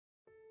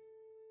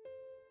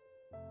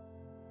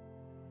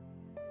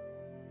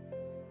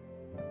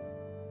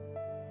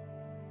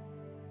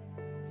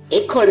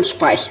Acorn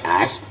Spice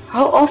asks,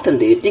 how often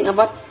do you think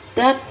about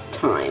that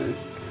time?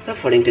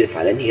 Referring to the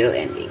violent hero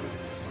ending.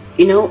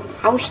 You know,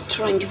 I was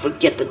trying to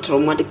forget the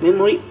traumatic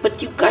memory,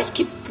 but you guys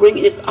keep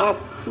bringing it up,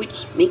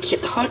 which makes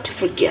it hard to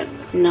forget.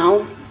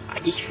 Now, I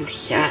just feel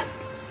sad.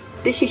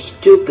 This is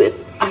stupid.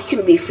 I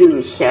shouldn't be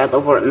feeling sad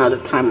over another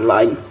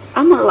timeline.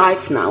 I'm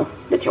alive now.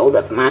 That's all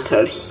that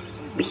matters.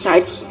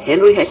 Besides,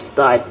 Henry has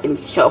died and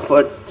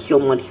suffered so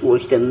much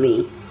worse than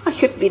me. I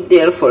should be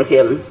there for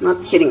him,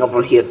 not sitting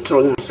over here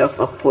throwing myself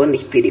a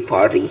pointless pity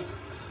party.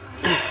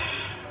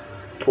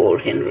 Poor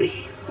Henry.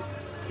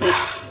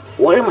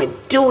 What am I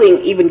doing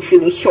even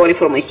feeling sorry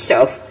for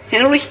myself?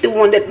 Henry's the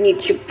one that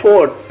needs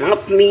support,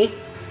 not me.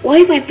 Why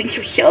am I being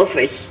so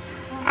selfish?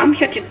 I'm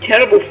such a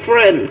terrible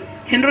friend.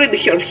 Henry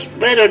deserves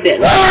better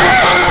than...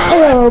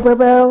 Hello,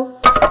 bro.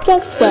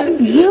 Guess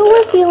what? You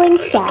were feeling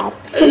sad,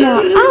 so now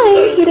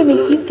I'm here to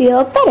make you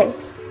feel better.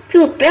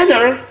 Feel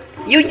better?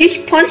 You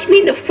just punched me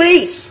in the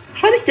face.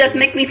 How does that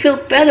make me feel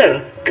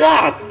better?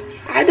 God,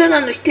 I don't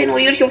understand why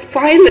you're so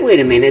violent. Wait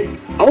a minute.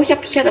 I was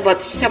upset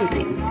about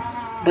something.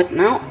 But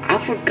now I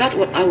forgot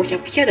what I was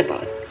upset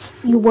about.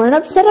 You weren't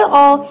upset at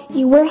all.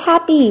 You were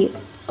happy.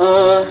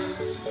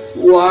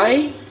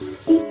 Why?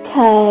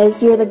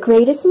 Because you're the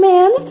greatest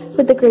man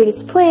with the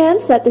greatest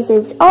plans that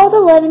deserves all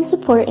the love and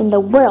support in the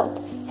world.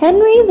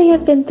 Henry may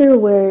have been through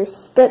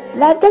worse, but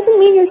that doesn't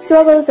mean your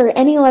struggles are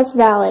any less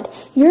valid.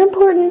 You're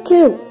important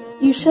too.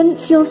 You shouldn't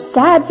feel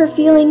sad for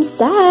feeling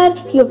sad.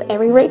 You have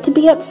every right to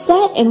be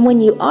upset, and when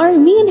you are,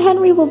 me and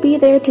Henry will be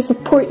there to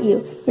support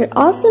you. You're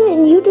awesome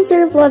and you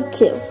deserve love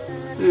too.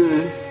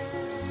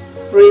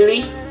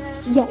 Really?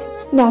 Yes,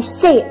 now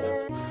say it.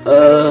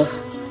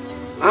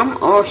 I'm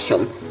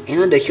awesome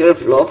and I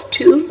deserve love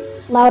too?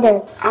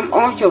 Louder. I'm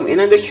awesome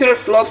and I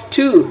deserve love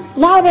too.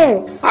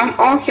 Louder. I'm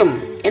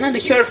awesome and I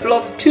deserve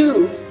love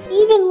too.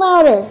 Even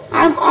louder.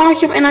 I'm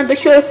awesome and I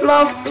deserve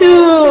love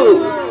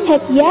too.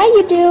 Heck yeah,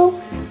 you do.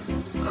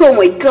 Oh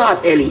my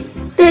god, Ellie.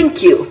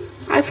 Thank you.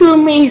 I feel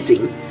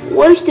amazing.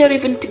 What is there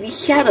even to be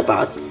sad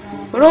about?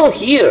 We're all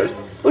here.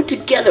 We're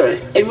together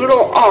and we're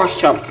all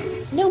awesome.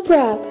 No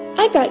prob.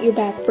 I got your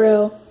back,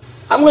 bro.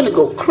 I'm gonna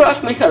go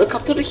crash my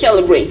helicopter to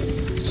celebrate.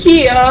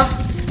 See ya!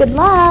 Good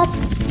luck!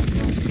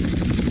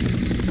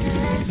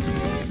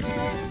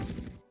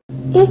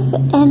 If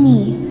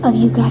any of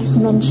you guys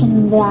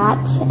mention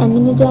that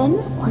ending again,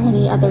 or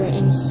any other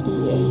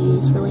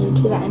NCAs related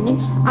to that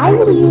ending, I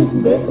will use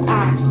this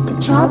axe to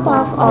chop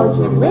off all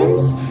your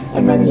limbs,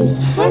 and then use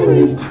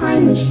Henry's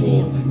time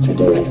machine to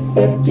do it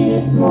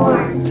 50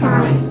 more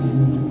times.